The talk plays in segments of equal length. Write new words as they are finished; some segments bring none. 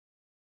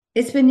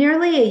It's been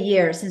nearly a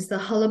year since the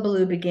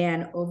hullabaloo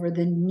began over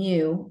the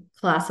new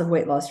class of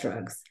weight loss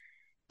drugs.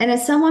 And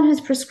as someone who's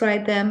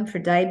prescribed them for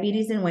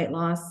diabetes and weight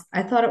loss,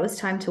 I thought it was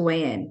time to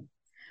weigh in.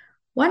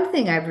 One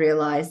thing I've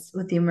realized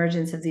with the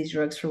emergence of these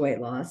drugs for weight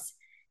loss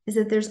is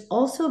that there's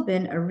also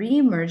been a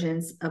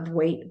reemergence of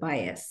weight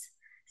bias,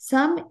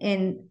 some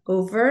in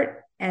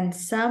overt and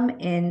some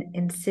in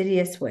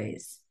insidious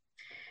ways,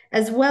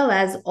 as well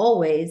as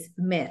always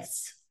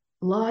myths,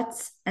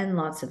 lots and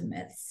lots of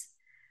myths.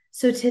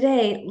 So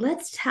today,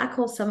 let's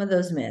tackle some of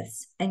those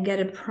myths and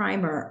get a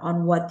primer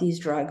on what these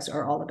drugs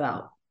are all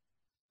about.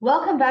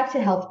 Welcome back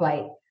to Health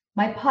Bite,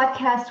 my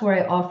podcast where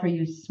I offer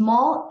you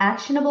small,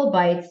 actionable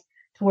bites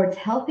towards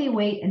healthy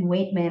weight and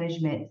weight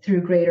management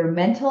through greater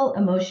mental,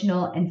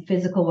 emotional, and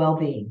physical well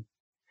being.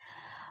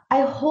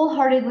 I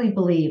wholeheartedly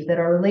believe that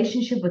our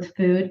relationship with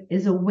food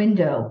is a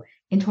window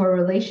into our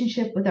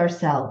relationship with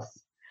ourselves.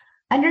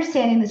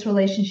 Understanding this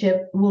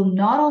relationship will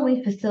not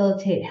only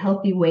facilitate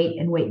healthy weight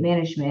and weight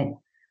management,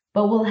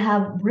 but will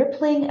have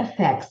rippling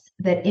effects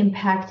that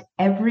impact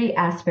every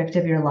aspect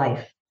of your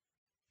life.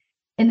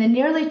 In the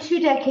nearly 2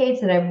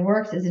 decades that I've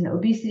worked as an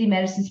obesity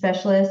medicine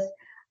specialist,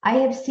 I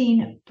have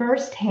seen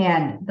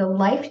firsthand the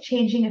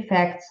life-changing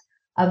effects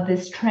of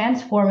this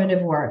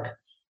transformative work,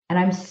 and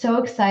I'm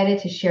so excited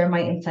to share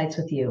my insights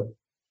with you.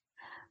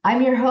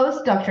 I'm your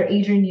host, Dr.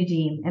 Adrienne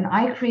Udeem, and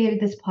I created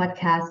this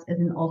podcast as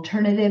an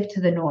alternative to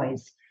the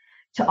noise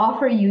to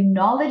offer you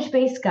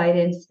knowledge-based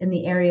guidance in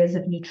the areas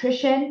of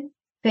nutrition,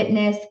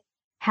 fitness,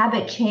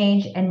 habit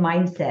change, and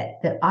mindset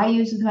that I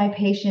use with my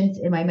patients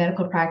in my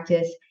medical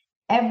practice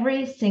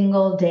every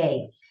single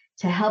day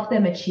to help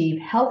them achieve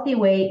healthy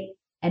weight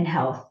and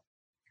health.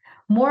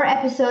 More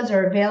episodes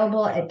are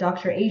available at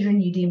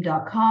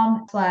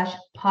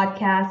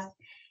dradrienneudeem.com/podcast.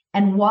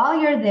 And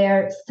while you're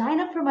there, sign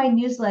up for my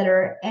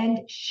newsletter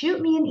and shoot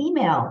me an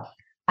email.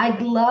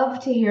 I'd love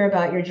to hear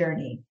about your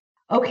journey.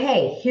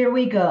 Okay, here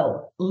we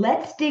go.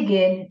 Let's dig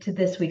into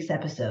this week's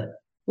episode.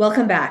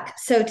 Welcome back.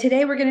 So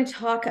today we're going to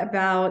talk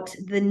about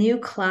the new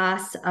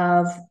class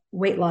of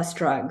weight loss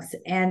drugs.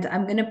 And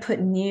I'm going to put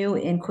new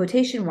in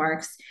quotation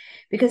marks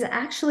because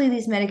actually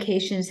these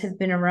medications have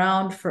been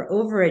around for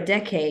over a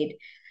decade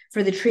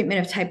for the treatment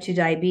of type 2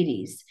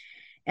 diabetes.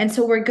 And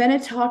so we're going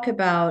to talk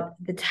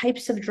about the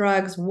types of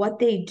drugs, what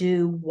they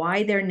do,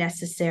 why they're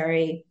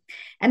necessary,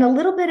 and a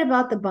little bit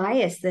about the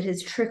bias that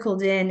has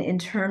trickled in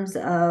terms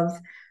of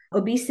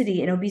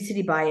obesity and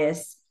obesity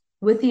bias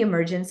with the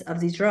emergence of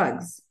these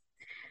drugs.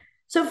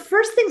 So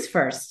first things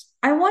first,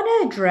 I want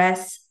to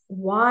address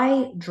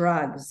why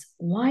drugs?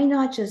 Why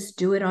not just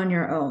do it on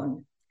your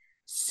own?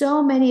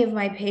 So many of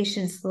my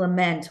patients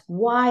lament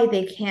why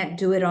they can't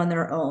do it on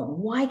their own.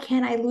 Why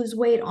can't I lose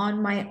weight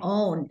on my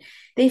own?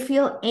 They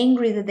feel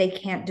angry that they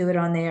can't do it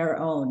on their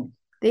own.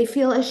 They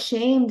feel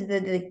ashamed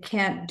that they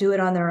can't do it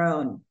on their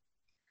own.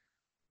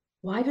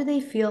 Why do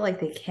they feel like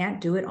they can't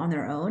do it on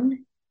their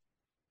own?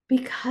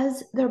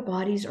 Because their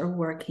bodies are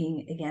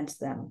working against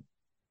them.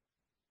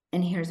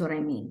 And here's what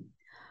I mean.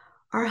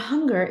 Our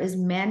hunger is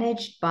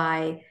managed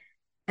by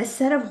a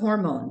set of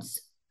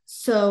hormones.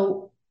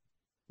 So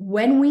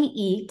when we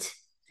eat,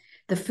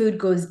 the food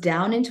goes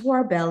down into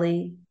our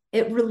belly.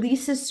 It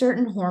releases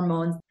certain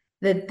hormones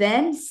that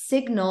then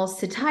signal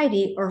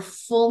satiety or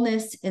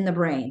fullness in the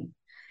brain.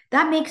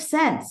 That makes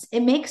sense.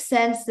 It makes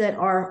sense that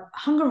our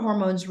hunger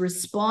hormones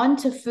respond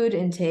to food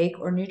intake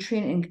or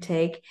nutrient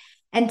intake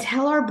and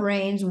tell our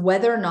brains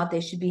whether or not they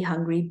should be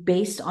hungry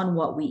based on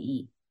what we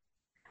eat.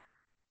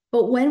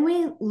 But when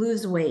we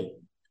lose weight,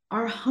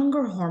 our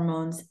hunger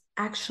hormones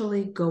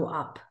actually go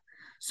up.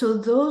 So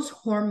those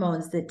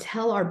hormones that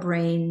tell our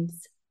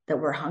brains that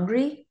we're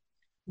hungry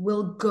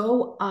will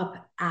go up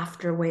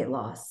after weight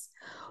loss,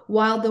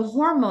 while the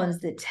hormones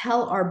that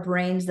tell our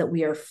brains that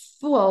we are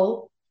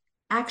full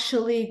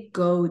actually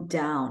go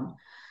down.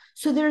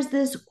 So there's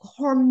this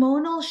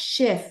hormonal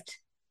shift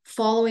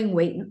following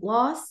weight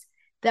loss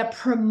that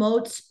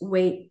promotes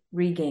weight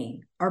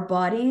regain. Our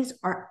bodies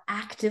are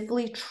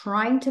actively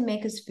trying to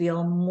make us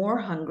feel more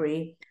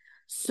hungry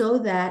so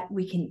that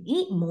we can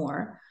eat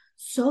more,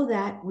 so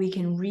that we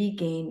can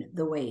regain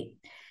the weight.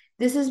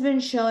 This has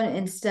been shown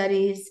in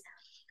studies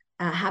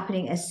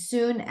happening as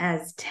soon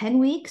as 10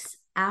 weeks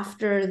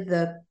after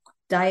the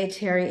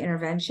dietary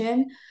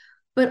intervention,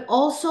 but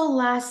also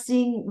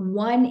lasting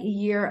 1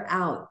 year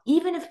out,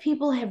 even if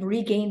people have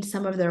regained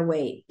some of their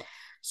weight.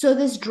 So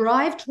this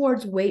drive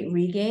towards weight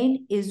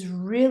regain is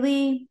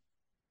really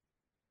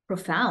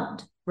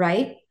profound,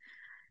 right?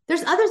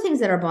 There's other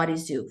things that our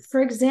bodies do. For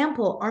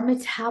example, our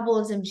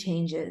metabolism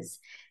changes.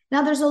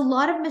 Now, there's a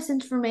lot of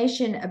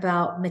misinformation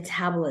about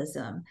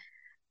metabolism.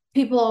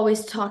 People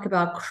always talk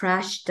about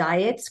crash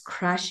diets,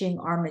 crashing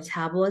our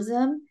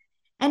metabolism.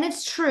 And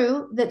it's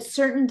true that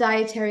certain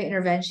dietary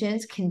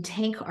interventions can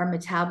tank our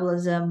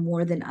metabolism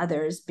more than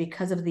others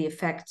because of the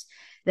effect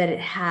that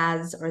it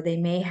has or they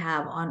may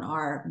have on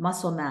our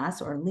muscle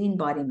mass or lean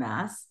body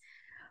mass.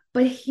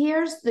 But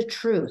here's the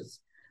truth.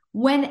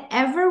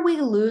 Whenever we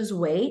lose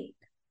weight,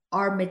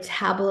 our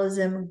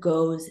metabolism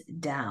goes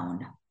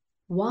down.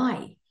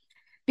 Why?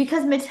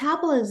 because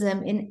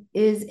metabolism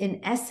is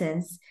in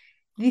essence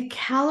the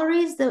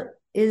calories that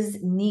is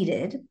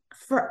needed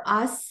for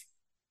us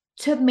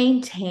to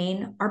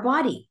maintain our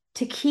body,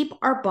 to keep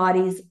our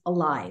bodies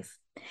alive.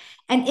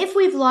 And if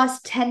we've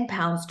lost 10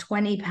 pounds,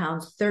 20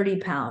 pounds, 30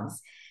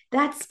 pounds,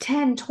 that's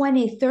 10,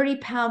 20, 30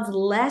 pounds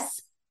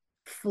less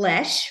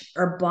flesh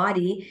or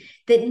body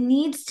that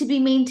needs to be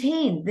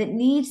maintained, that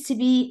needs to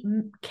be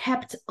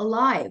kept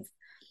alive.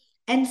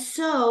 And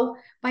so,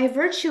 by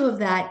virtue of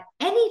that,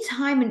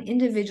 anytime an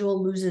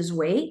individual loses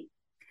weight,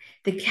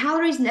 the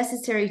calories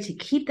necessary to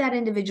keep that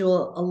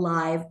individual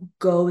alive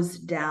goes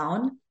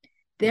down.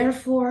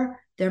 Therefore,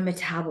 their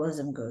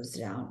metabolism goes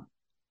down.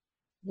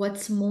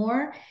 What's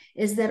more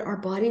is that our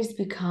bodies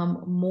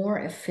become more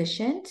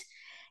efficient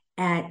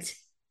at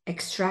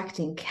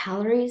extracting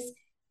calories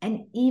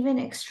and even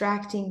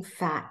extracting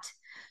fat.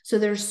 So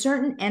there's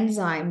certain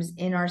enzymes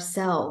in our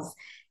cells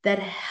that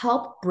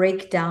help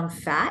break down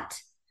fat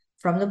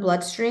from the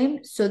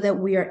bloodstream so that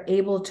we are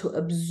able to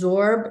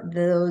absorb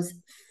those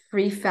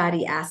free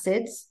fatty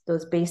acids,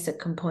 those basic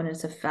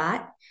components of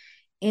fat,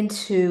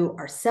 into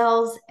our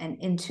cells and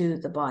into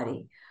the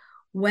body.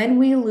 When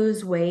we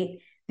lose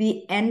weight,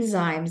 the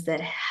enzymes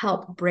that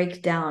help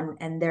break down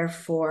and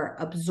therefore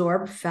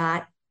absorb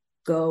fat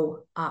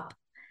go up.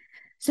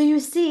 So you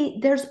see,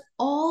 there's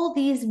all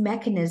these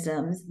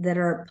mechanisms that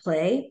are at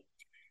play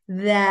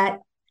that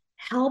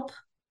help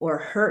or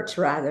hurt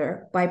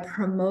rather by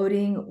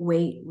promoting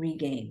weight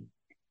regain.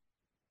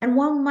 And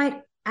one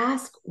might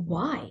ask,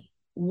 why?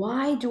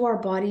 Why do our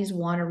bodies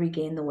want to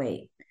regain the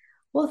weight?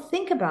 Well,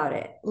 think about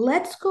it.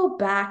 Let's go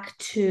back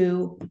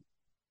to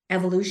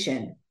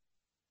evolution.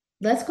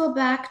 Let's go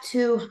back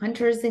to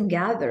hunters and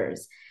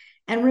gatherers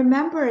and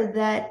remember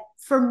that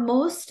for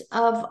most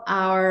of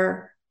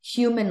our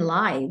human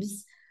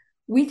lives,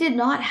 we did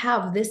not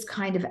have this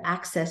kind of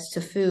access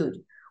to food.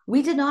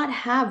 We did not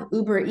have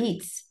Uber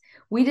Eats.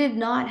 We did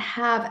not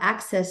have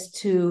access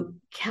to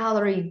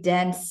calorie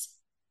dense,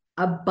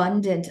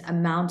 abundant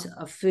amount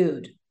of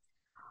food.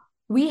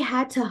 We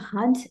had to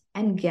hunt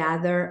and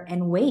gather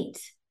and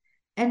wait.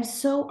 And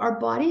so our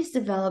bodies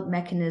develop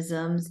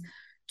mechanisms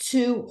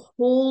to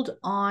hold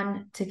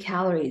on to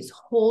calories,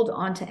 hold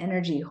on to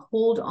energy,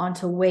 hold on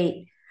to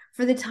weight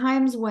for the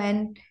times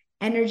when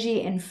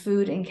energy and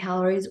food and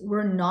calories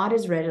were not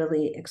as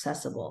readily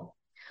accessible.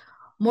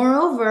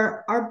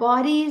 Moreover, our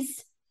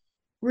bodies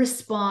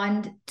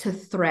respond to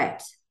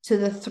threat, to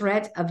the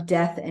threat of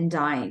death and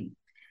dying.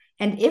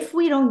 And if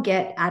we don't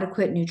get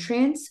adequate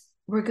nutrients,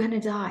 we're going to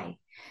die.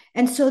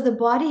 And so the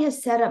body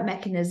has set up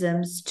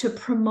mechanisms to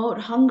promote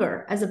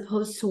hunger as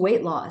opposed to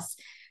weight loss,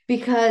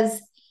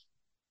 because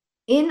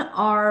in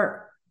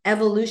our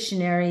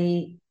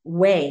evolutionary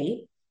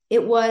way,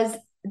 it was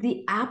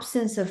the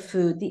absence of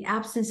food, the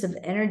absence of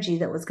energy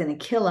that was going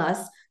to kill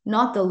us,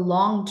 not the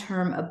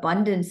long-term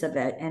abundance of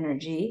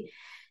energy.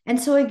 And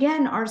so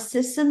again, our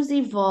systems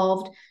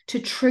evolved to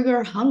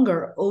trigger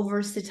hunger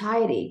over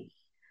satiety.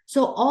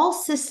 So all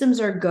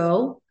systems are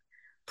go,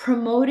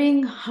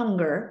 promoting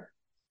hunger,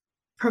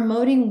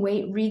 promoting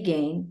weight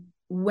regain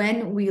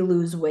when we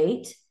lose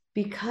weight,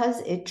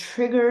 because it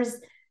triggers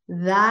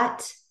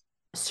that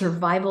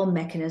survival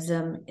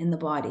mechanism in the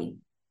body.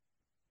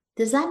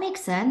 Does that make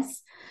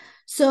sense?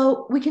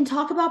 So we can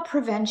talk about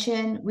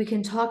prevention. We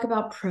can talk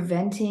about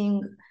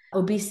preventing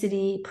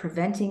obesity,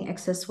 preventing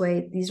excess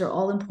weight. These are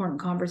all important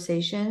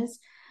conversations.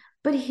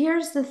 But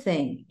here's the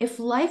thing. If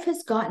life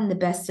has gotten the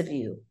best of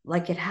you,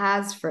 like it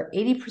has for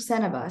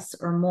 80% of us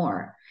or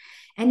more,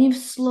 and you've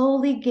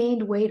slowly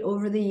gained weight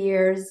over the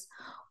years,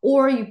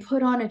 or you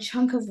put on a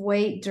chunk of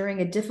weight during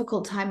a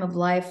difficult time of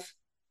life,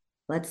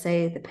 let's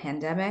say the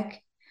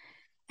pandemic,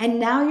 and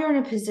now you're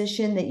in a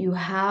position that you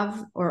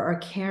have or are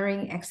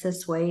carrying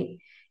excess weight,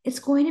 it's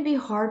going to be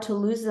hard to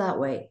lose that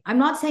weight. I'm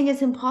not saying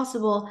it's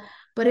impossible,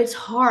 but it's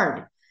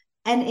hard.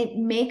 And it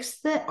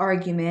makes the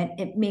argument,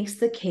 it makes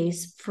the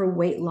case for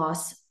weight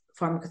loss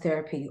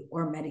pharmacotherapy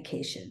or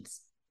medications.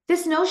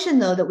 This notion,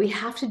 though, that we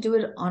have to do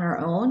it on our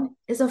own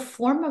is a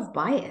form of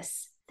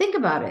bias. Think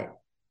about it.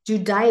 Do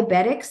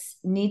diabetics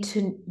need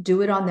to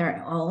do it on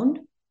their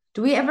own?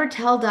 Do we ever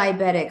tell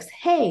diabetics,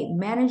 hey,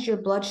 manage your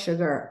blood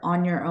sugar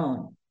on your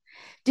own?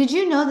 Did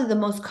you know that the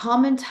most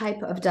common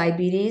type of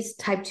diabetes,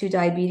 type 2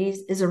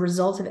 diabetes, is a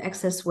result of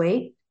excess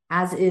weight,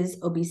 as is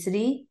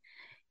obesity?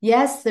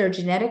 Yes, there are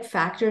genetic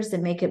factors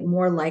that make it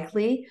more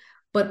likely,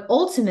 but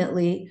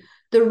ultimately,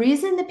 the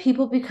reason that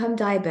people become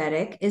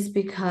diabetic is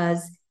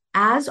because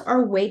as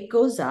our weight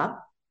goes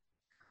up,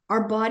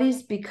 our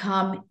bodies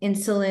become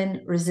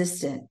insulin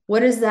resistant. What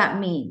does that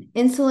mean?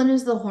 Insulin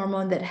is the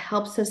hormone that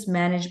helps us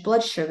manage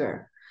blood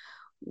sugar.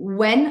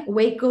 When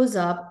weight goes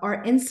up,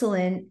 our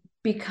insulin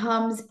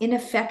becomes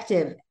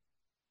ineffective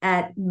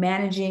at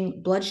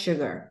managing blood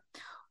sugar.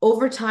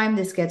 Over time,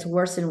 this gets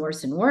worse and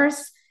worse and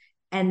worse.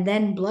 And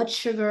then blood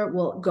sugar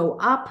will go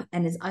up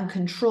and is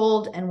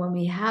uncontrolled. And when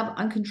we have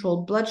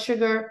uncontrolled blood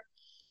sugar,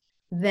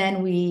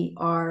 then we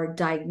are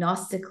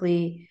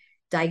diagnostically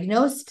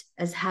diagnosed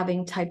as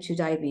having type 2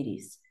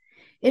 diabetes.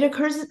 It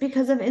occurs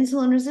because of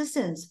insulin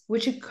resistance,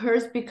 which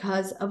occurs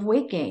because of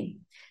weight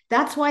gain.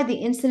 That's why the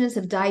incidence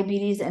of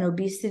diabetes and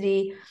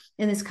obesity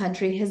in this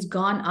country has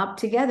gone up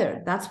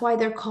together. That's why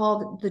they're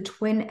called the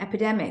twin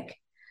epidemic.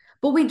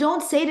 But we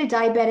don't say to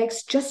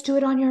diabetics, just do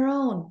it on your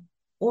own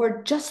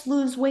or just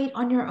lose weight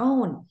on your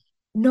own.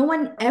 No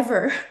one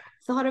ever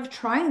thought of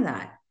trying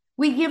that.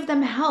 We give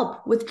them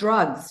help with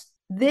drugs.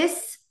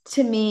 This,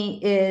 to me,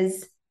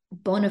 is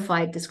bona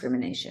fide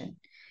discrimination.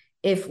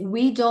 If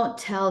we don't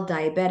tell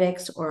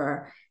diabetics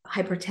or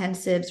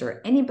hypertensives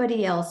or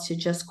anybody else to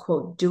just,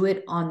 quote, do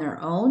it on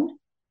their own,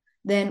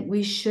 then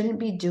we shouldn't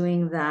be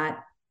doing that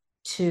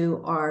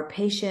to our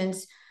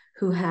patients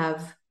who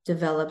have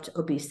developed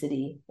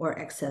obesity or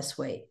excess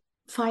weight.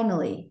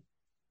 Finally,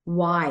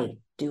 why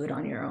do it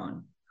on your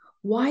own?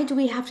 Why do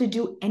we have to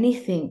do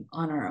anything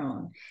on our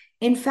own?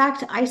 In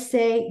fact, I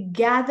say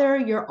gather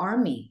your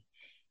army,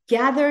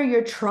 gather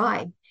your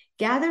tribe,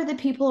 gather the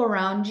people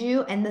around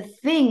you and the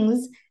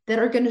things that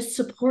are going to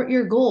support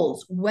your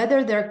goals,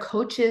 whether they're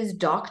coaches,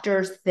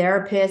 doctors,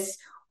 therapists,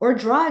 or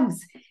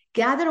drugs.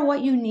 Gather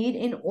what you need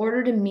in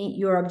order to meet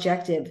your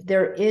objective.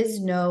 There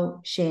is no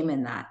shame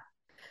in that.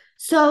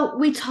 So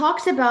we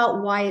talked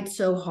about why it's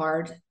so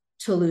hard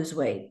to lose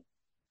weight,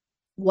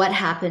 what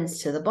happens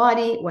to the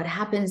body, what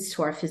happens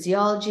to our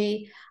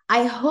physiology.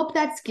 I hope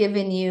that's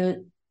given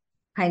you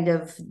kind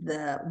of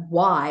the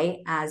why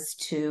as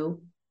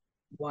to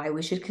why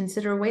we should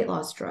consider weight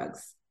loss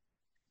drugs.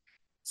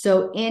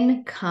 So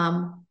in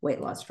come weight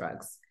loss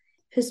drugs.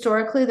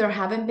 Historically, there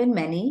haven't been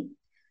many.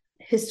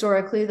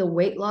 Historically, the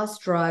weight loss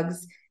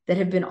drugs that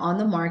have been on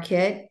the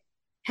market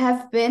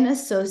have been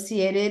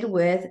associated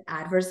with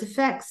adverse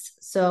effects.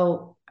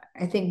 So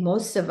I think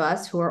most of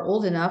us who are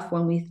old enough,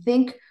 when we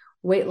think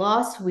weight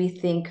loss, we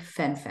think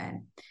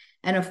fen-phen.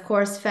 And of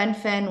course,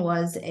 fen-phen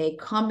was a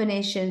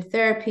combination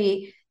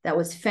therapy that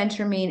was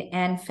phentermine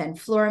and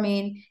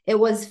fenfluramine. It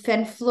was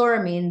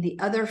fenfluramine, the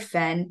other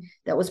fen,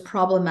 that was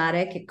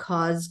problematic. It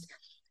caused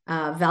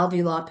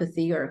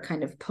valvulopathy, or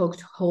kind of poked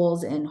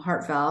holes in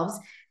heart valves,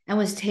 and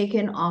was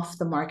taken off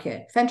the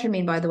market.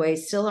 Phentermine, by the way,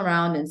 is still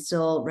around and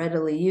still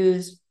readily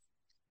used.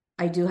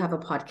 I do have a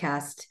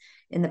podcast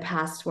in the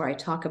past where I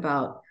talk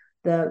about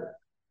the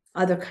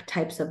other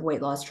types of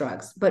weight loss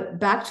drugs. But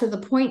back to the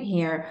point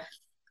here,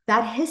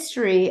 that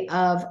history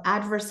of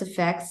adverse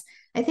effects,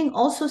 I think,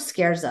 also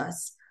scares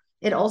us.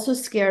 It also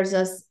scares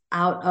us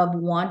out of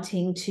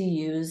wanting to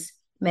use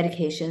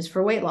medications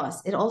for weight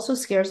loss. It also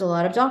scares a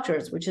lot of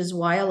doctors, which is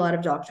why a lot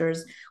of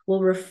doctors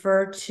will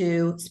refer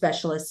to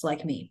specialists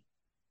like me.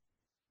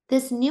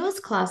 This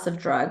newest class of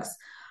drugs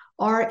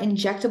are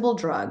injectable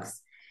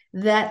drugs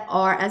that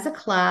are, as a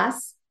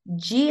class,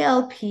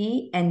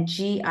 GLP and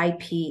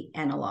GIP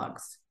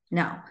analogs.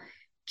 Now,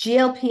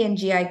 GLP and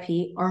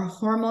GIP are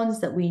hormones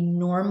that we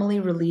normally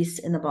release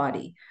in the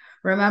body.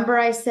 Remember,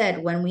 I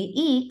said when we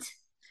eat,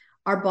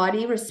 our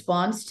body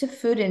responds to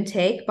food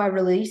intake by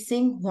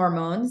releasing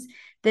hormones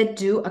that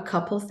do a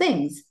couple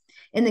things.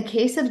 In the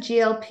case of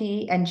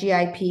GLP and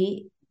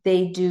GIP,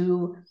 they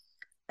do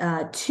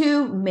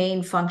two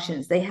main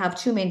functions. They have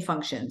two main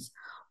functions.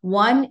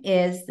 One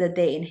is that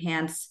they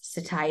enhance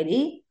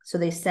satiety. So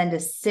they send a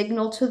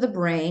signal to the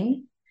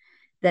brain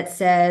that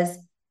says,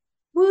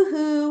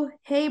 woohoo,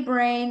 hey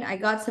brain, I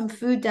got some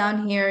food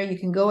down here. You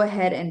can go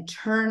ahead and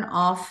turn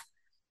off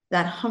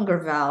that hunger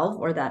valve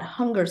or that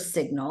hunger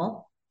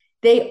signal.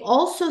 They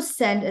also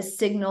send a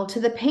signal to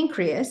the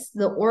pancreas,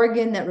 the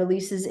organ that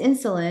releases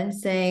insulin,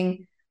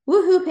 saying,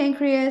 woohoo,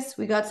 pancreas,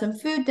 we got some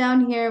food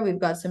down here. We've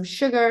got some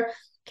sugar.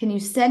 Can you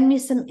send me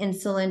some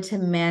insulin to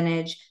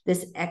manage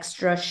this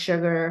extra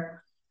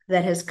sugar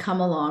that has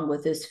come along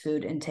with this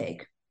food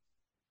intake?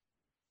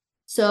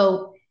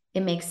 So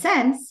it makes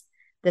sense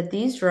that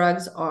these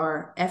drugs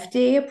are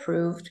FDA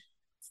approved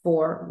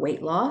for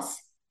weight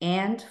loss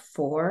and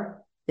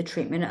for the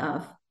treatment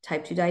of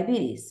type 2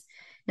 diabetes.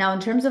 Now, in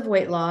terms of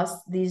weight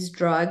loss, these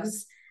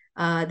drugs,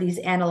 these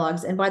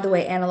analogs, and by the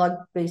way, analog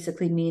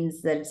basically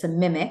means that it's a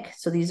mimic.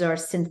 So these are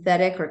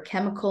synthetic or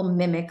chemical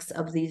mimics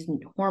of these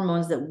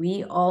hormones that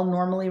we all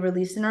normally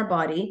release in our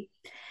body.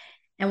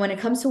 And when it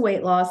comes to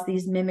weight loss,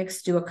 these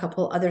mimics do a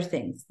couple other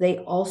things. They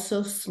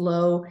also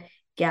slow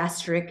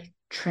gastric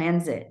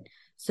transit.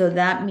 So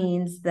that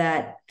means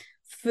that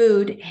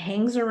food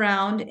hangs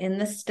around in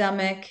the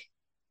stomach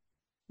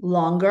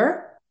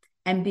longer.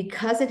 And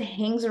because it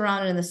hangs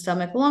around in the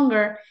stomach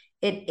longer,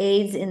 it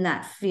aids in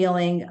that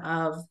feeling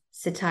of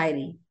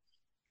satiety.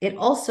 It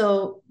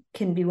also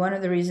can be one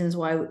of the reasons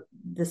why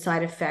the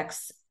side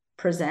effects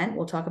present.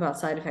 We'll talk about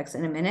side effects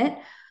in a minute.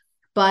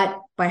 But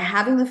by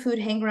having the food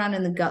hang around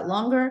in the gut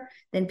longer,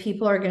 then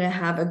people are going to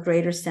have a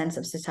greater sense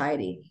of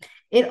satiety.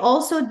 It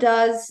also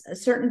does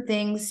certain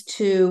things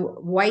to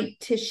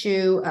white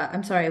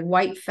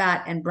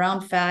fat and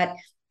brown fat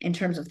in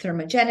terms of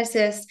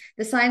thermogenesis.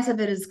 The science of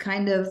it is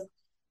kind of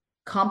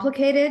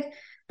complicated,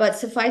 but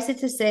suffice it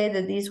to say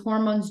that these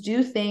hormones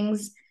do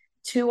things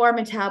to our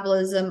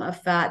metabolism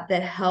of fat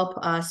that help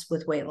us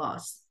with weight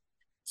loss.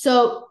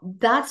 So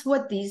that's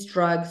what these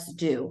drugs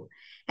do.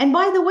 And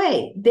by the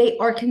way, they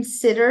are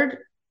considered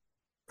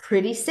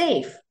pretty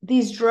safe.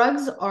 These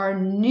drugs are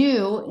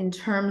new in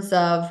terms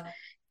of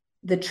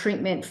the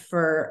treatment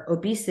for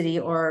obesity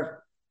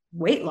or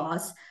weight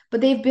loss,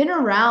 but they've been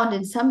around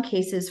in some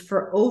cases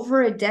for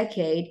over a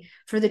decade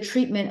for the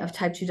treatment of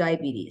type 2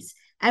 diabetes.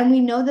 And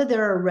we know that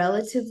they're a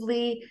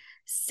relatively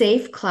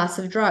safe class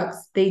of drugs.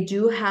 They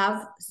do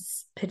have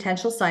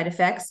potential side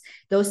effects.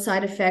 Those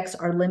side effects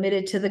are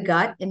limited to the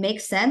gut. It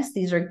makes sense.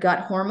 These are gut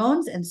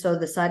hormones. And so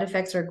the side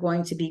effects are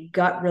going to be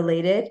gut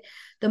related.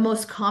 The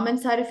most common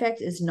side effect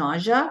is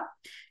nausea.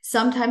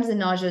 Sometimes the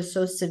nausea is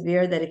so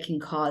severe that it can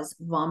cause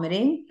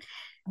vomiting.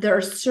 There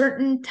are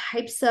certain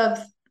types of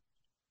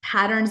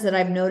patterns that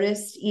I've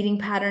noticed, eating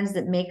patterns,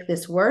 that make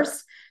this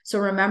worse. So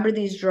remember,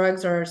 these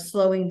drugs are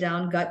slowing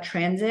down gut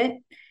transit.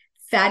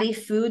 Fatty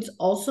foods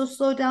also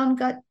slow down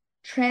gut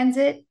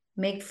transit,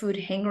 make food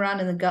hang around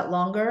in the gut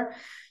longer.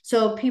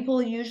 So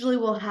people usually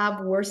will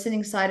have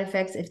worsening side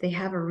effects if they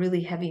have a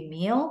really heavy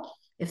meal.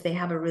 If they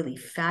have a really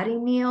fatty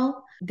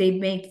meal, they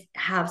may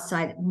have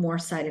more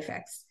side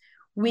effects.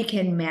 We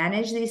can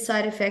manage these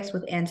side effects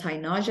with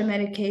anti-nausea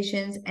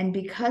medications. And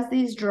because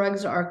these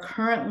drugs are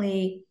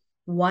currently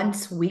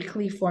once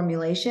weekly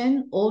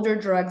formulation, older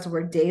drugs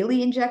were daily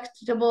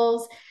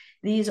injectables.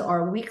 These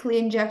are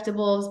weekly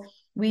injectables.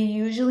 We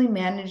usually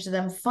manage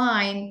them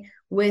fine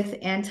with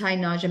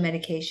anti-nausea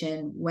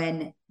medication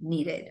when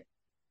needed.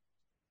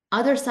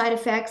 Other side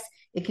effects,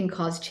 it can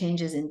cause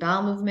changes in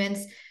bowel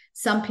movements.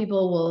 Some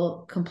people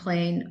will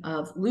complain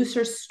of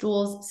looser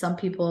stools. Some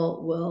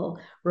people will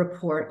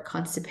report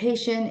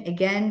constipation.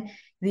 Again,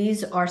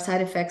 these are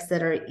side effects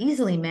that are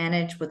easily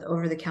managed with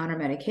over-the-counter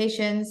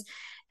medications.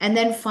 And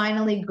then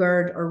finally,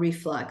 GERD or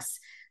reflux.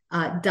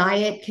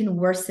 Diet can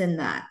worsen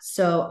that.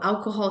 So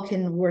alcohol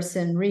can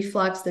worsen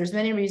reflux. There's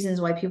many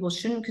reasons why people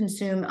shouldn't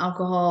consume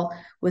alcohol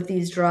with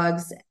these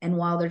drugs and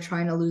while they're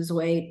trying to lose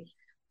weight.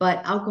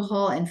 But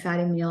alcohol and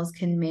fatty meals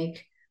can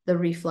make the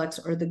reflux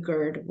or the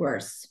GERD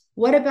worse.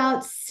 What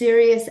about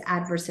serious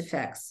adverse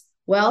effects?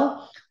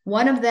 Well,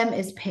 one of them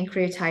is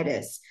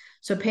pancreatitis.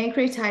 So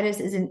pancreatitis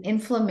is an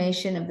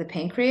inflammation of the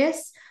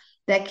pancreas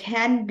that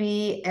can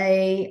be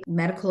a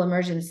medical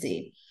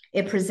emergency.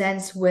 It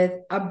presents with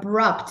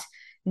abrupt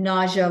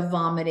nausea,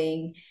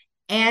 vomiting,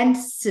 and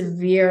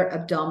severe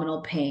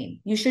abdominal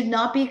pain. You should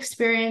not be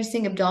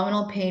experiencing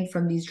abdominal pain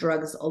from these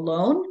drugs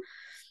alone.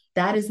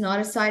 That is not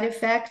a side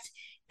effect.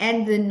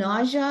 And the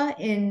nausea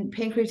in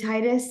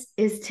pancreatitis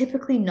is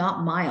typically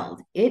not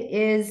mild. It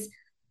is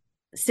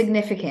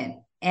significant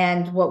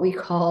and what we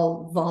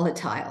call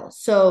volatile.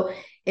 So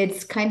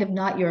it's kind of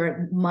not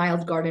your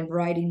mild garden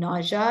variety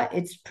nausea.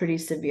 It's pretty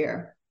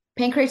severe.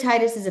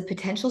 Pancreatitis is a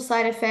potential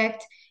side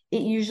effect.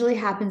 It usually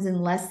happens in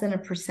less than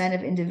 1%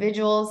 of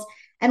individuals.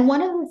 And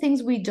one of the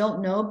things we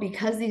don't know,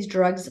 because these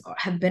drugs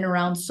have been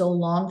around so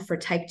long for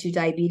type 2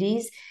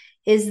 diabetes,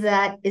 is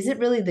it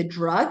really the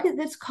drug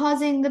that's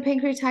causing the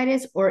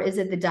pancreatitis, or is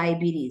it the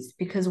diabetes?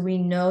 Because we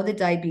know that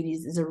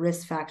diabetes is a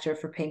risk factor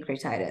for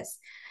pancreatitis.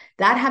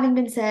 That having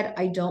been said,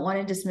 I don't want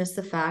to dismiss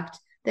the fact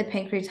that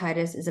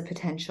pancreatitis is a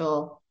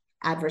potential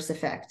adverse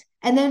effect.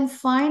 And then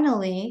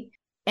finally,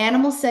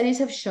 animal studies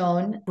have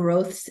shown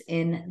growths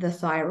in the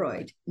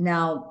thyroid.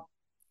 Now,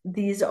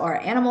 these are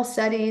animal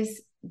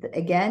studies.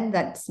 Again,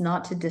 that's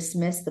not to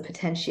dismiss the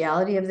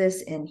potentiality of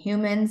this in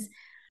humans.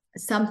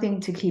 Something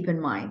to keep in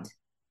mind.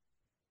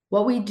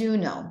 What we do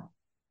know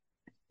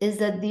is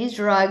that these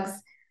drugs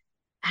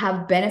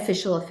have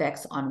beneficial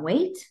effects on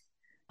weight,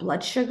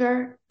 blood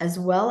sugar, as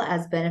well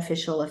as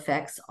beneficial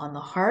effects on the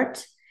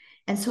heart.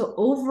 And so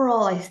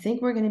overall, I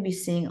think we're going to be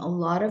seeing a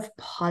lot of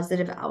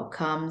positive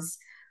outcomes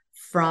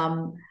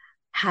from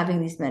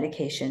having these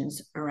medications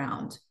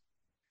around.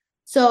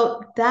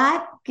 So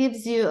that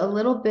gives you a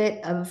little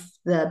bit of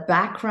the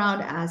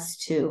background as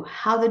to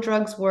how the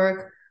drugs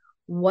work,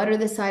 what are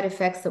the side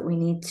effects that we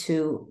need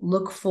to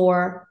look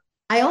for.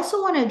 I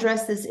also want to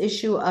address this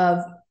issue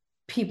of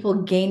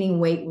people gaining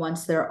weight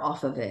once they're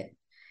off of it.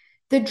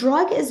 The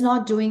drug is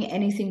not doing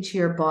anything to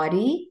your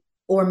body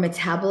or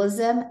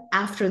metabolism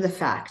after the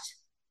fact.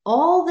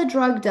 All the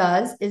drug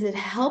does is it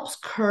helps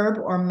curb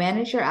or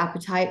manage your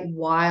appetite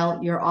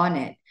while you're on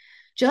it.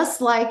 Just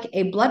like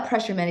a blood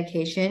pressure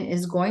medication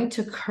is going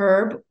to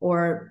curb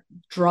or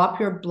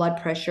drop your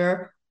blood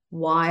pressure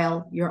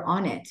while you're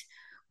on it.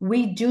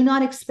 We do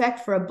not expect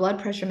for a blood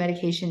pressure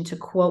medication to,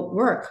 quote,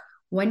 work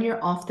when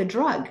you're off the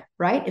drug,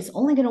 right? It's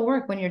only going to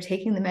work when you're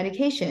taking the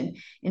medication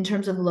in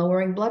terms of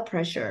lowering blood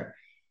pressure.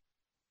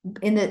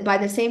 By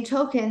the same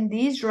token,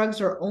 these drugs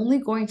are only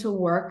going to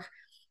work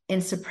in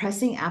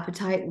suppressing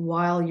appetite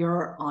while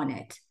you're on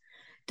it.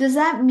 Does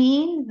that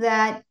mean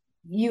that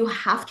you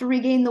have to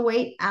regain the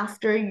weight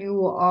after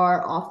you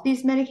are off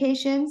these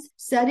medications?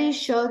 Studies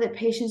show that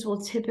patients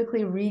will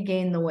typically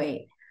regain the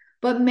weight,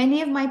 but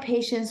many of my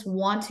patients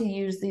want to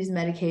use these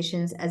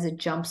medications as a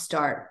jump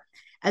start,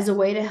 as a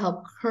way to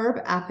help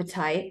curb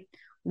appetite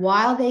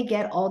while they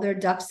get all their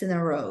ducks in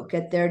a row,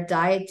 get their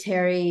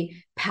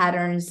dietary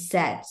patterns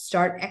set,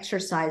 start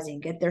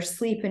exercising, get their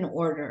sleep in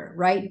order,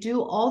 right?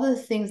 Do all the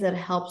things that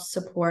help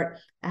support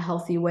a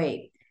healthy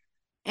weight.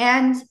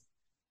 And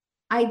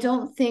I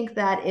don't think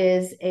that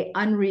is an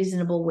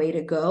unreasonable way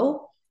to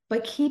go.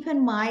 But keep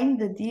in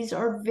mind that these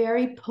are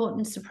very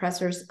potent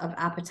suppressors of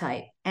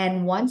appetite.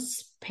 And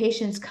once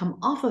patients come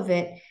off of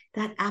it,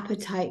 that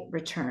appetite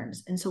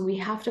returns. And so we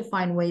have to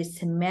find ways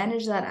to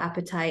manage that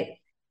appetite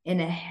in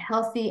a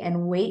healthy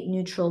and weight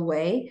neutral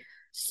way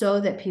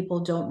so that people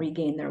don't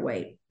regain their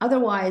weight.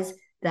 Otherwise,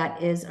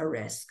 that is a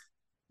risk.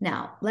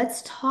 Now,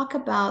 let's talk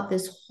about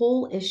this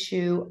whole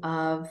issue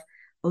of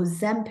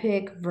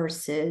Ozempic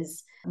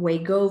versus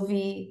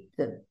Wegovy,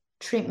 the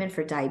treatment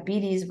for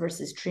diabetes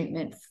versus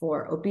treatment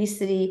for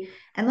obesity.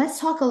 And let's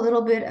talk a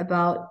little bit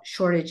about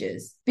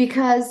shortages,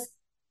 because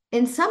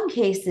in some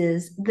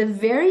cases, the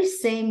very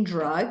same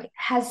drug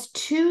has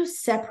two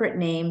separate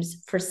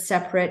names for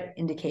separate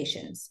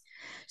indications.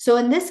 So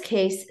in this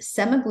case,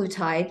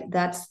 semaglutide,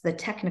 that's the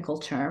technical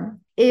term,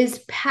 is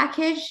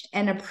packaged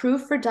and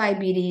approved for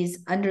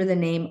diabetes under the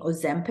name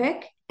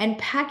Ozempic, and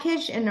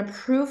packaged and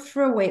approved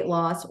for weight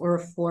loss or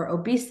for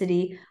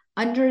obesity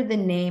under the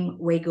name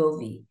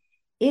Wegovy.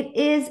 It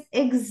is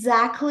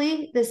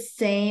exactly the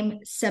same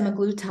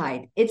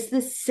semaglutide. It's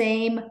the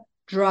same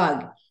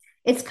drug.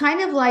 It's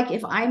kind of like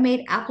if I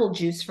made apple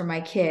juice for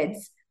my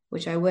kids,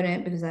 which I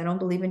wouldn't because I don't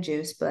believe in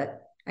juice,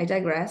 but I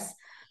digress.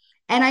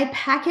 And I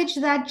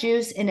packaged that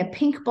juice in a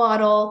pink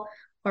bottle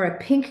or a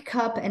pink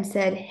cup and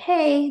said,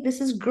 hey,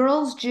 this is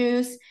girls'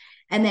 juice.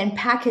 And then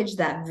packaged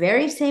that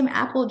very same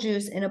apple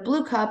juice in a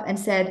blue cup and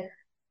said,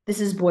 this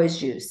is boys'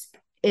 juice.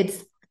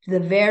 It's the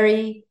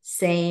very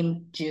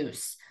same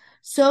juice.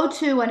 So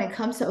too, when it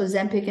comes to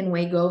Ozempic and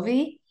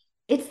Wegovy,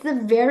 it's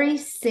the very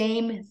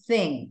same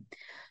thing.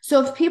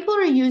 So if people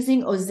are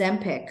using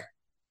Ozempic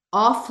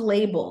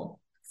off-label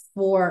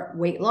for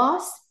weight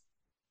loss,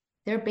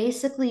 they're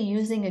basically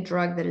using a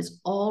drug that is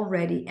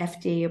already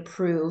FDA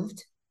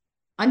approved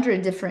under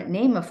a different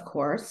name, of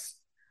course,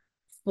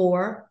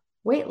 for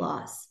weight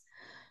loss.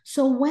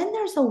 So when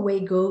there's a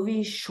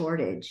Wegovy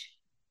shortage,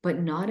 but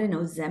not an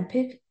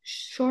Ozempic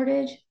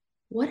shortage,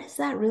 what does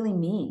that really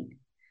mean?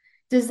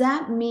 Does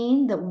that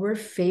mean that we're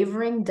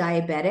favoring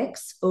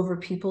diabetics over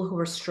people who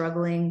are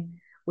struggling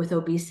with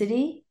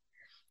obesity?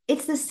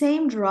 It's the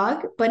same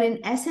drug, but in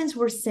essence,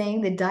 we're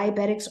saying that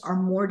diabetics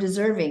are more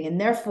deserving, and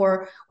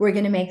therefore we're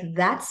going to make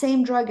that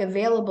same drug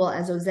available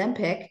as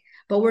Ozempic,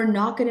 but we're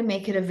not going to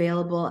make it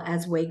available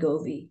as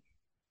Wegovy.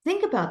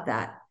 Think about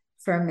that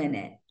for a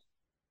minute.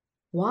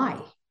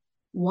 Why?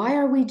 Why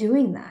are we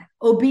doing that?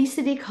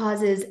 Obesity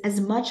causes as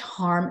much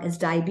harm as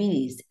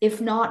diabetes, if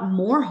not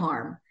more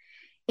harm.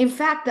 In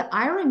fact, the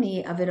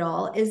irony of it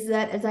all is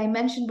that, as I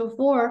mentioned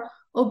before,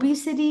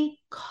 obesity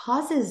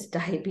causes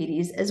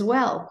diabetes as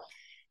well.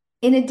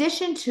 In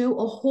addition to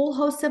a whole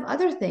host of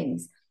other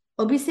things,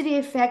 obesity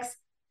affects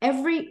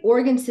every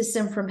organ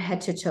system from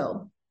head to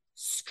toe: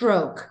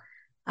 stroke,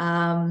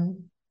 intracranial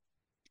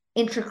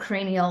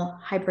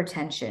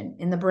hypertension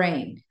in the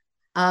brain.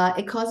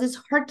 It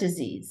causes heart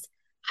disease,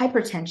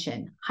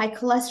 hypertension, high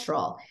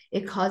cholesterol.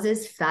 It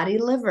causes fatty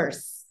liver,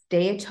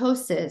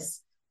 steatosis,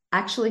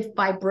 actually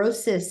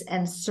fibrosis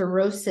and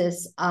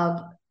cirrhosis of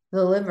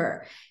the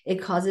liver.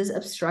 It causes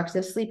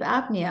obstructive sleep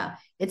apnea.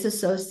 It's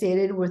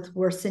associated with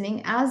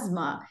worsening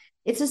asthma.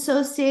 It's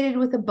associated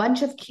with a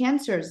bunch of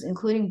cancers,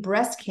 including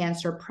breast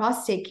cancer,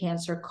 prostate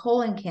cancer,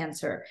 colon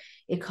cancer.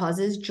 It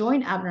causes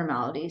joint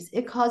abnormalities.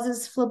 It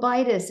causes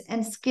phlebitis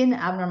and skin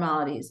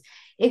abnormalities.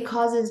 It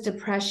causes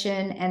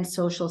depression and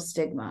social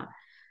stigma.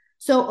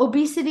 So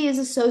obesity is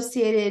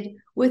associated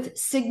with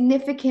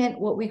significant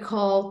what we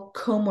call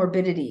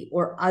comorbidity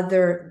or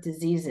other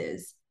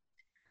diseases.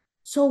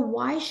 So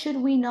why should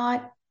we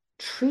not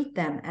treat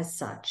them as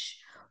such?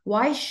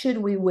 Why should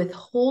we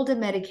withhold a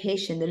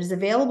medication that is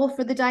available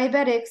for the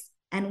diabetics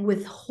and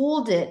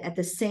withhold it at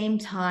the same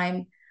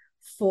time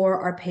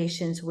for our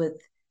patients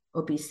with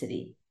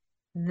obesity?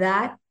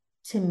 That,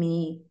 to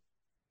me,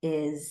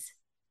 is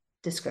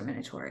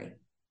discriminatory.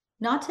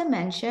 Not to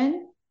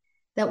mention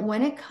that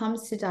when it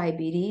comes to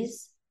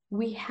diabetes,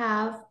 we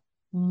have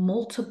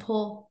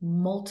multiple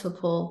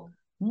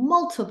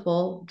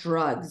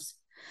drugs.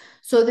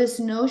 So this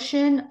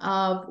notion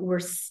of we're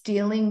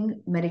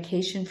stealing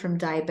medication from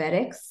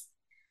diabetics,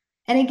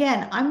 and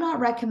again, I'm not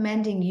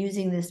recommending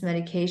using this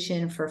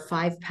medication for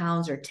 5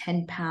 pounds or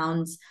 10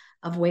 pounds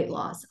of weight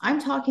loss.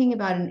 I'm talking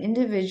about an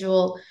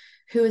individual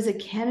who is a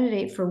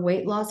candidate for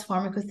weight loss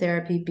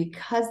pharmacotherapy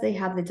because they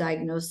have the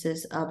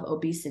diagnosis of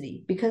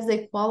obesity, because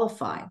they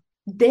qualify.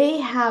 They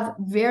have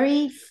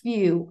very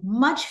few,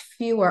 much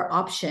fewer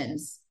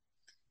options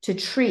to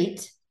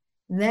treat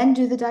than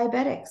do the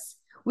diabetics.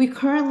 We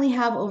currently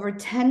have over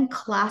 10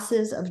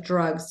 classes of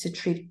drugs to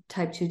treat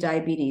type 2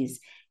 diabetes.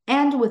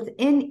 And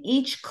within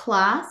each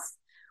class,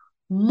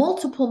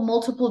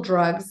 multiple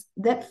drugs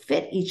that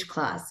fit each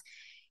class,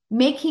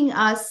 making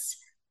us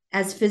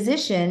as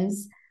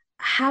physicians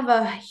have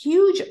a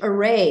huge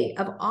array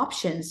of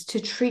options to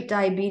treat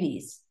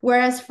diabetes.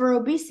 Whereas for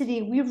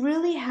obesity, we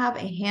really have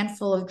a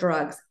handful of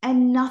drugs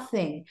and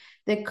nothing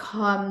that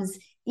comes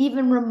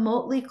even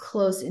remotely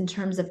close in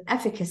terms of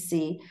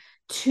efficacy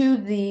to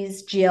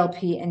these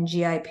GLP and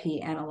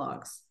GIP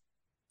analogs.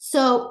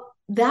 So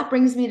that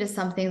brings me to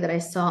something that I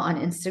saw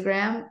on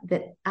Instagram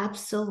that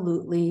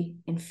absolutely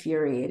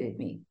infuriated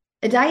me.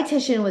 A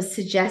dietitian was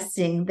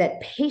suggesting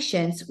that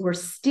patients were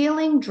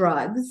stealing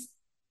drugs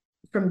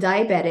from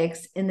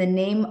diabetics in the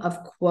name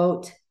of,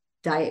 quote,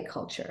 diet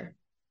culture.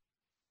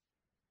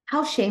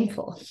 How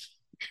shameful.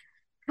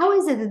 How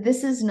is it that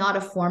this is not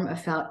a form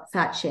of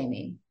fat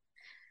shaming?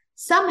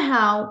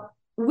 Somehow,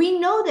 we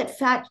know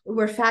that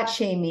we're fat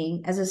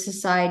shaming as a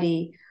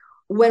society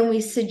when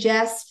we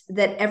suggest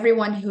that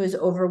everyone who is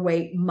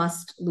overweight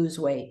must lose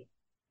weight.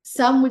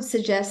 Some would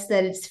suggest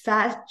that it's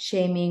fat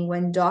shaming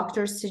when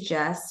doctors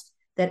suggest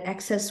that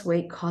excess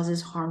weight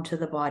causes harm to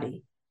the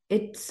body.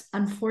 It's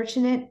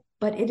unfortunate,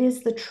 but it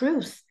is the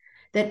truth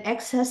that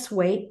excess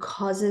weight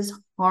causes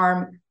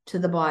harm to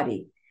the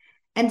body.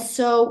 And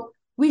so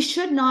we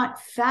should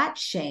not fat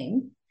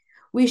shame.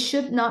 We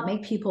should not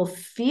make people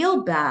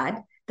feel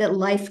bad that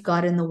life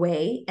got in the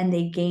way and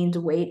they gained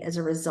weight as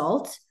a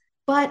result.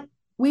 But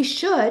we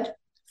should,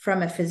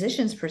 from a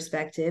physician's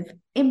perspective,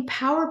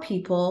 empower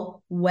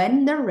people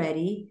when they're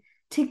ready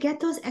to get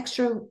those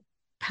extra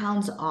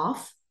pounds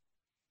off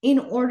in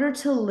order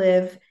to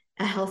live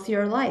a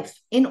healthier life,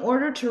 in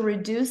order to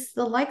reduce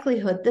the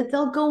likelihood that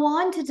they'll go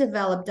on to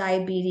develop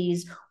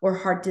diabetes or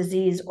heart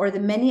disease or the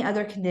many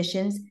other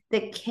conditions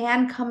that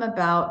can come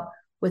about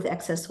with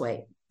excess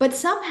weight. But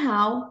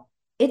somehow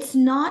it's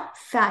not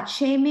fat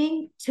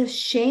shaming to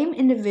shame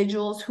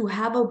individuals who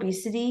have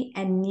obesity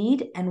and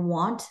need and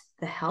want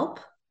the help.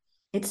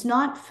 It's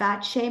not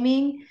fat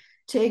shaming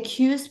to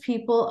accuse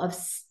people of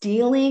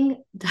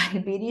stealing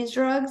diabetes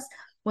drugs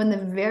when the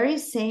very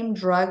same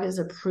drug is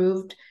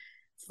approved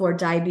for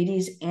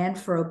diabetes and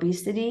for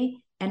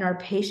obesity, and our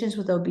patients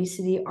with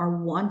obesity are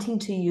wanting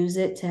to use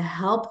it to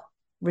help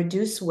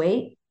reduce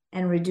weight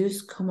and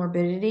reduce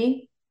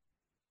comorbidity.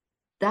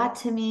 That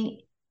to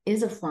me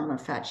is a form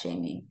of fat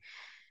shaming.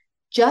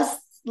 Just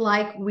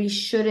like we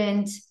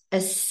shouldn't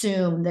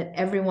assume that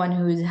everyone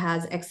who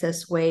has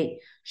excess weight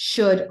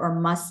should or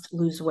must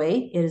lose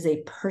weight. It is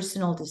a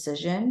personal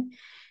decision.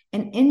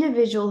 An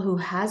individual who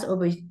has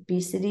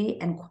obesity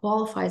and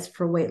qualifies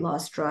for weight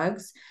loss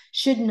drugs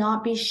should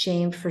not be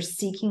shamed for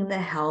seeking the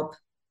help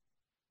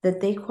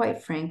that they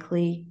quite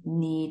frankly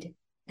need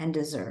and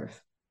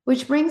deserve.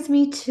 Which brings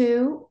me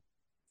to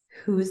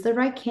who's the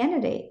right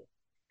candidate.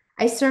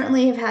 I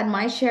certainly have had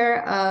my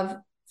share of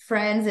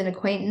friends and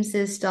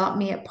acquaintances stop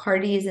me at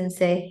parties and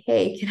say,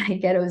 hey, can I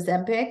get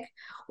Ozempic?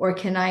 Or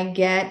can I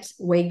get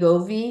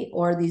Wegovy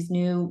or these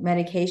new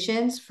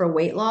medications for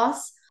weight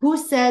loss? Who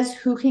says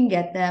who can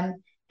get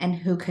them and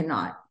who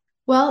cannot?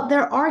 Well,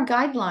 there are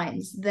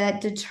guidelines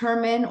that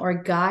determine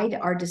or guide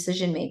our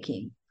decision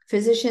making.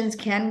 Physicians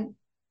can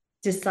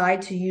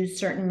decide to use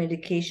certain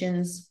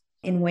medications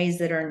in ways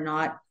that are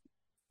not,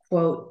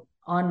 quote,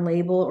 on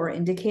label or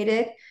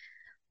indicated.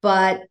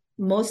 But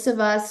most of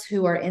us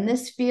who are in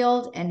this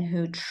field and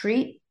who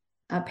treat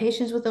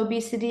patients with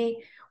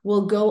obesity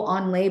will go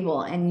on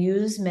label and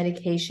use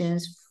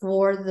medications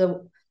for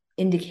the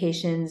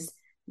indications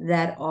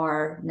that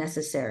are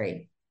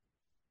necessary.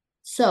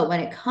 So when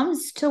it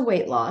comes to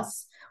weight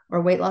loss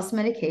or weight loss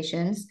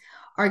medications,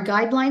 our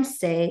guidelines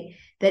say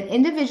that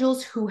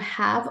individuals who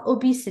have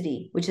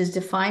obesity, which is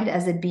defined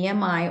as a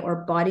BMI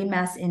or body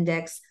mass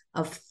index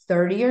of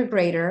 30 or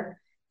greater,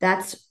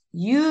 that's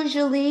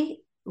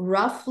usually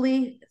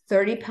roughly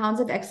 30 pounds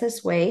of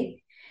excess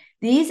weight.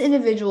 These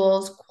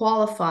individuals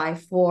qualify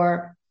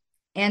for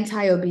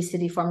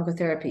anti-obesity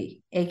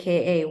pharmacotherapy,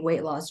 aka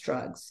weight loss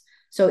drugs.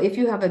 So if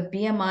you have a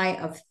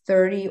BMI of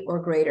 30 or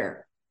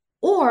greater,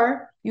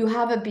 or you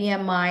have a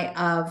BMI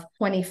of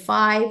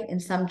 25, in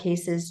some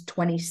cases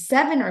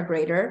 27 or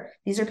greater,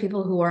 these are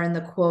people who are in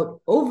the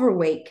quote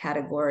overweight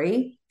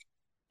category,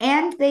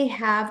 and they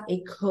have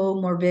a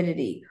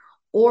comorbidity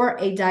or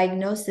a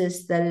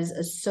diagnosis that is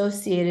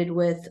associated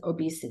with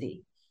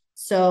obesity.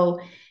 So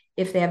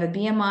if they have a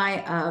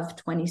BMI of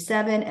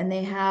 27 and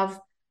they have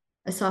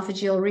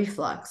esophageal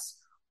reflux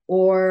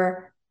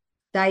or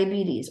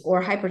diabetes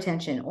or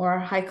hypertension or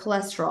high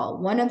cholesterol,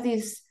 one of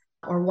these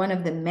or one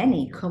of the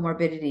many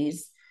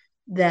comorbidities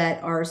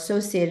that are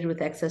associated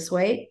with excess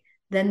weight,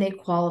 then they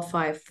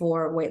qualify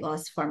for weight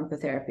loss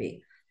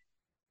pharmacotherapy.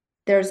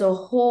 There's a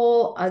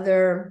whole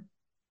other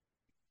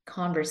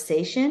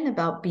conversation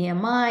about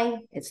BMI,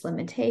 its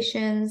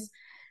limitations.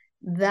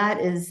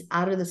 That is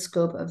out of the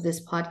scope of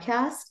this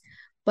podcast.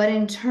 But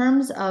in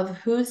terms of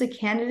who's a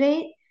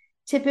candidate,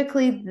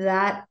 typically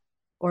that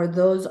or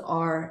those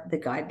are the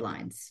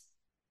guidelines.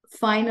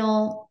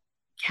 Final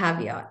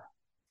caveat.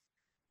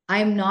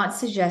 I'm not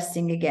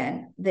suggesting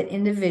again that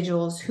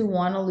individuals who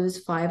want to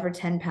lose 5 or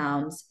 10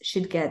 pounds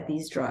should get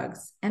these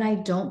drugs. And I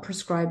don't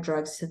prescribe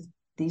drugs to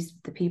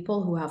the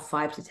people who have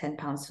 5 to 10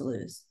 pounds to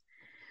lose.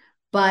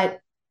 But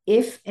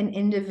if an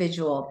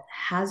individual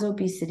has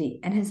obesity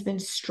and has been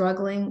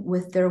struggling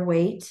with their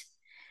weight,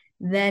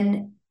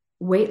 then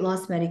weight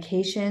loss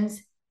medications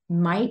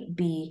might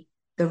be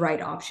the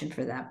right option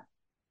for them.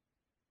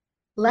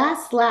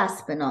 Last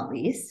but not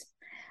least,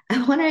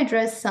 I want to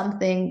address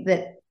something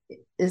that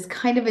is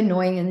kind of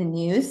annoying in the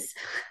news.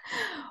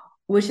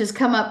 which has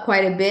come up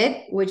quite a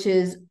bit, which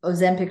is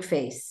Ozempic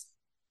face.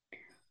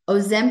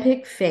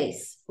 Ozempic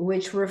face,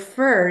 which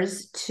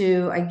refers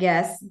to, I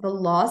guess, the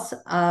loss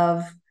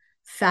of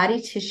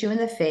fatty tissue in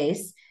the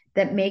face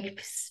that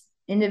makes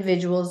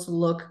individuals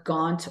look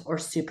gaunt or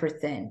super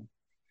thin.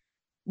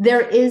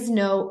 There is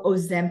no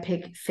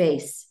Ozempic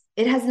face.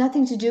 It has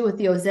nothing to do with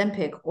the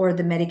Ozempic or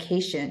the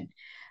medication.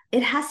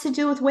 It has to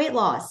do with weight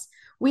loss.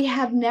 We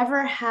have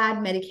never had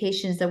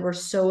medications that were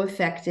so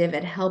effective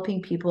at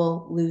helping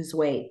people lose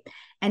weight.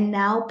 And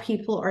now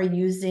people are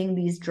using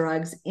these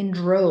drugs in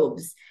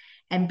droves.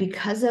 And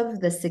because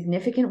of the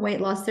significant weight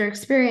loss they're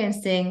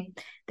experiencing,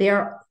 they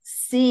are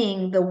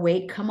seeing the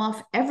weight come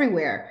off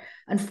everywhere.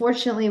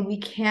 Unfortunately, we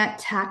can't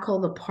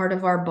tackle the part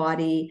of our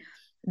body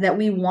that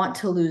we want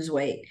to lose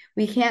weight.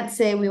 We can't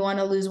say we want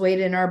to lose weight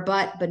in our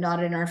butt, but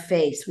not in our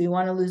face. We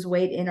want to lose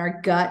weight in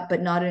our gut,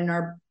 but not in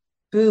our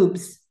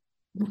boobs.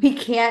 We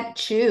can't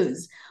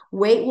choose.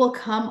 Weight will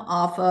come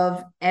off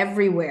of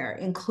everywhere,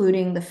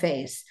 including the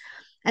face.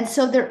 And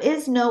so there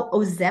is no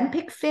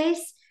Ozempic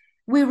face.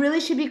 We really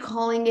should be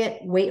calling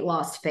it weight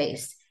loss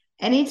face.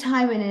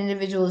 Anytime an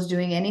individual is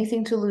doing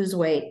anything to lose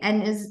weight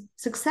and is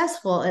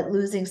successful at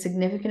losing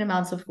significant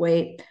amounts of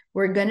weight,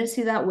 we're going to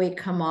see that weight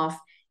come off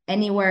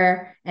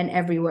anywhere and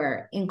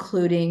everywhere,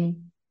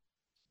 including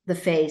the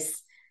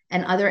face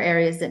and other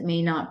areas that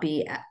may not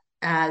be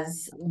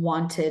as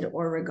wanted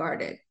or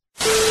regarded.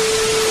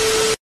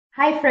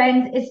 Hi,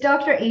 friends. It's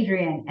Dr.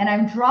 Adrienne, and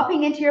I'm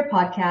dropping into your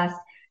podcast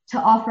to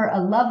offer a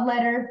love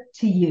letter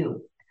to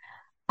you.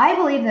 I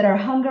believe that our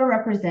hunger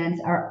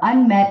represents our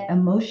unmet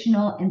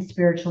emotional and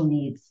spiritual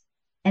needs.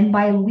 And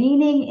by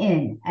leaning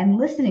in and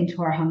listening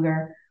to our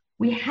hunger,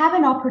 we have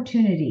an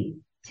opportunity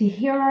to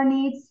hear our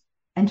needs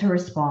and to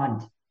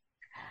respond.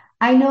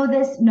 I know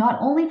this not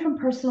only from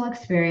personal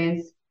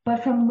experience,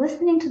 but from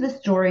listening to the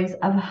stories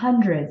of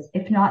hundreds,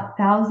 if not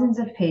thousands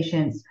of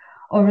patients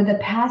over the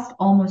past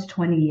almost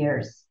 20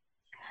 years.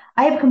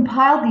 I have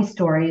compiled these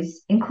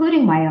stories,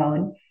 including my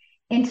own,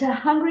 into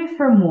Hungry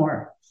for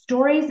More,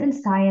 Stories in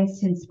Science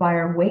to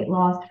Inspire Weight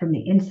Loss from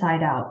the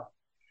Inside Out.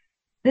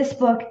 This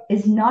book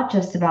is not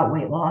just about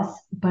weight loss,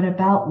 but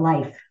about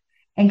life,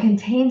 and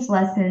contains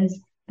lessons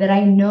that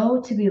I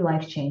know to be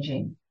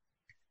life-changing.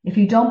 If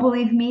you don't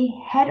believe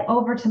me, head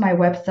over to my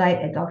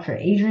website at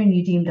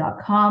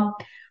dradriennudiem.com,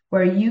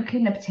 where you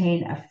can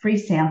obtain a free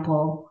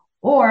sample,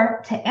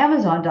 or to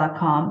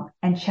amazon.com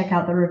and check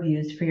out the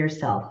reviews for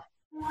yourself.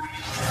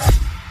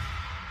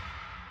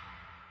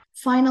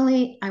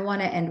 Finally, I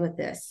want to end with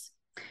this.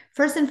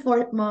 First and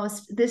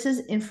foremost, this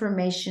is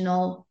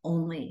informational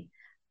only.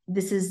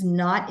 This is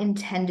not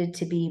intended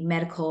to be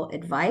medical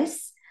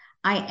advice.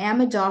 I am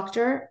a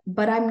doctor,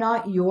 but I'm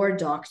not your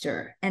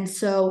doctor. And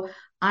so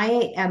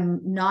I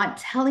am not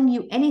telling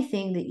you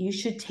anything that you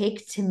should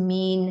take to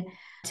mean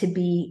to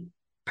be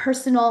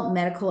personal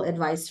medical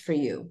advice for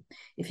you.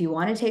 If you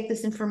want to take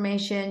this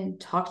information,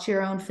 talk to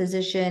your own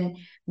physician,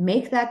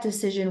 make that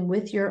decision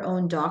with your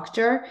own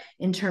doctor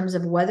in terms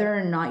of whether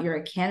or not you're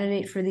a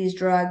candidate for these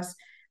drugs.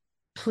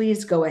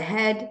 Please go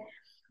ahead.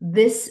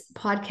 This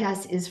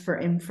podcast is for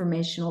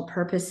informational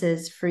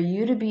purposes, for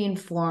you to be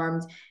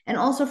informed, and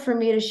also for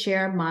me to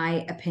share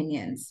my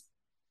opinions.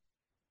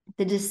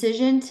 The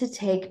decision to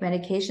take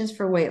medications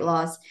for weight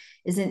loss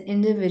is an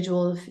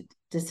individual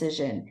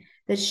decision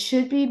that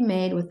should be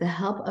made with the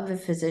help of a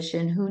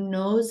physician who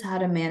knows how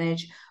to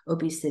manage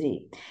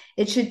obesity.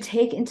 It should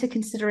take into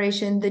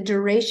consideration the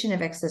duration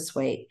of excess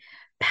weight,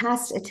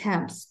 past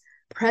attempts,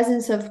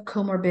 presence of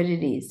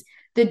comorbidities,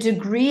 the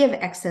degree of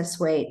excess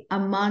weight,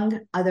 among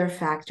other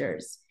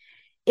factors.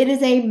 It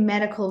is a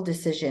medical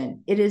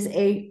decision. It is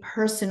a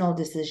personal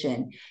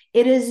decision.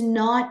 It is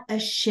not a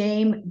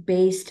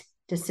shame-based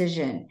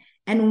decision.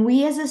 And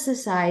we as a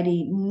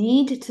society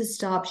need to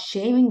stop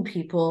shaming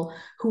people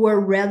who are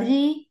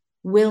ready,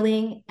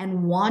 willing,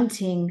 and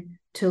wanting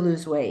to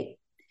lose weight.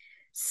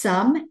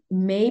 Some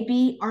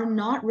maybe are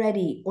not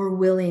ready or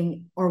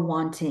willing or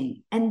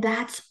wanting, and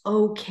that's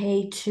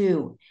okay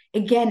too.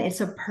 Again,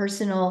 it's a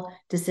personal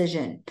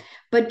decision.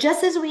 But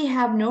just as we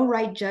have no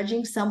right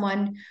judging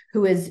someone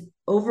who is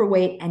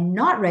overweight and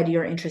not ready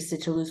or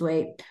interested to lose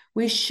weight,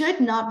 we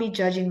should not be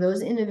judging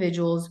those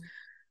individuals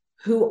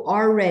who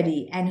are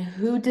ready and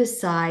who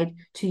decide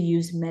to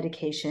use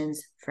medications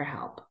for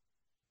help.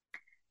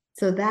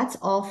 So that's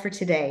all for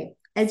today.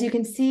 As you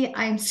can see,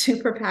 I'm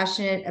super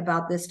passionate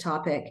about this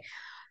topic.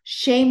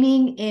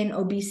 Shaming in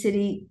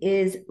obesity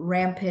is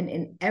rampant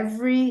in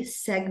every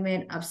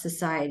segment of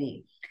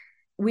society.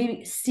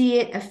 We see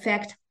it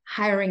affect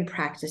hiring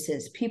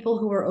practices. People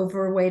who are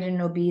overweight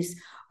and obese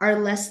are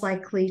less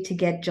likely to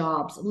get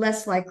jobs,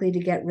 less likely to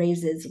get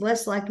raises,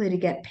 less likely to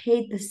get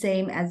paid the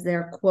same as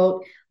their,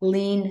 quote,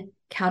 lean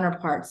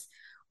counterparts.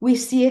 We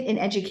see it in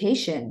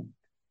education.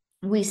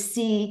 We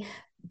see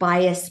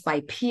bias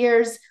by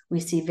peers. We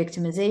see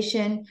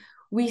victimization.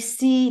 We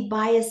see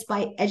bias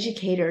by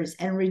educators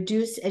and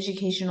reduced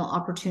educational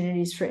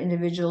opportunities for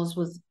individuals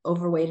with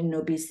overweight and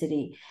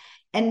obesity.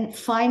 And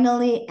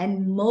finally,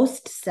 and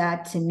most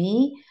sad to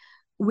me,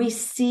 we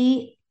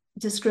see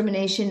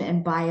discrimination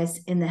and bias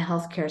in the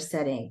healthcare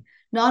setting,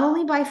 not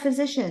only by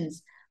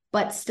physicians,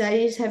 but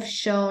studies have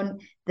shown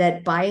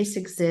that bias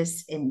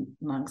exists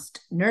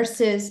amongst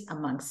nurses,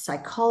 amongst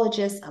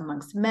psychologists,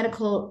 amongst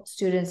medical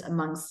students,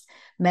 amongst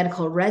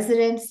medical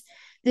residents.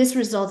 This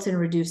results in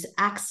reduced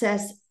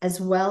access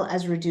as well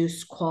as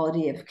reduced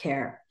quality of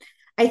care.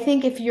 I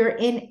think if you're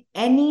in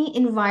any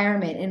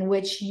environment in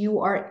which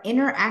you are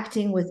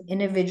interacting with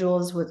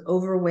individuals with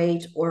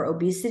overweight or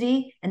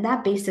obesity, and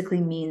that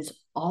basically means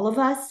all of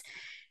us,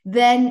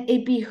 then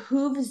it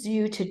behooves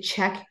you to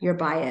check your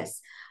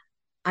bias.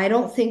 I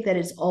don't think that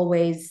it's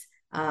always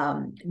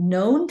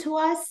known to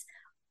us.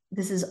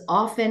 This is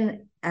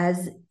often,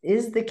 as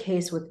is the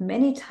case with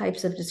many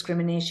types of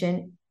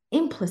discrimination,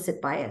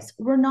 implicit bias.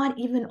 We're not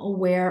even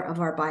aware of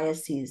our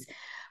biases.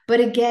 But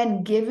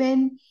again,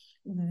 given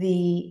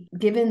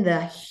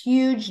the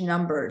huge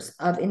numbers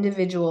of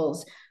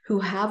individuals who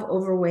have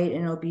overweight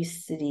and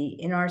obesity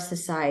in our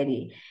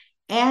society,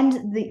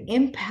 and the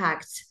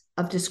impact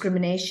of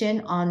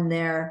discrimination on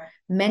their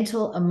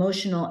mental,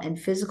 emotional, and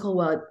physical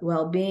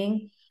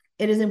well-being,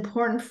 it is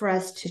important for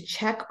us to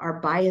check our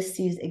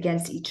biases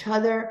against each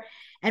other,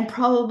 and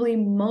probably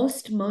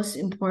most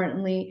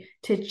importantly,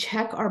 to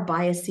check our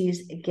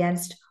biases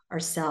against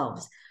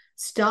ourselves.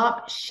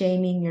 Stop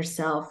shaming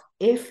yourself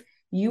if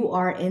you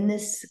are in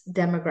this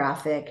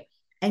demographic,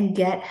 and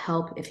get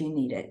help if you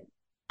need it.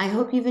 I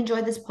hope you've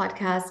enjoyed this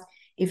podcast.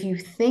 If you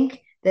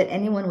think that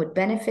anyone would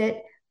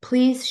benefit,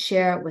 please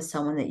share it with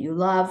someone that you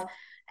love.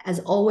 As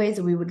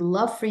always, we would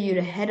love for you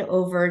to head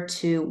over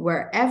to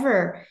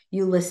wherever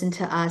you listen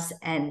to us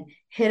and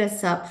hit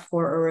us up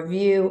for a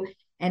review.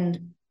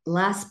 And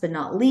last but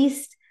not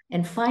least,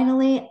 and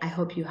finally, I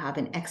hope you have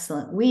an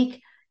excellent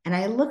week. And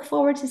I look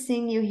forward to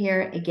seeing you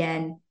here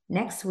again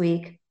next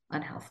week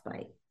on Health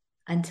Bite.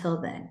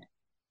 Until then,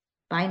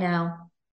 bye now.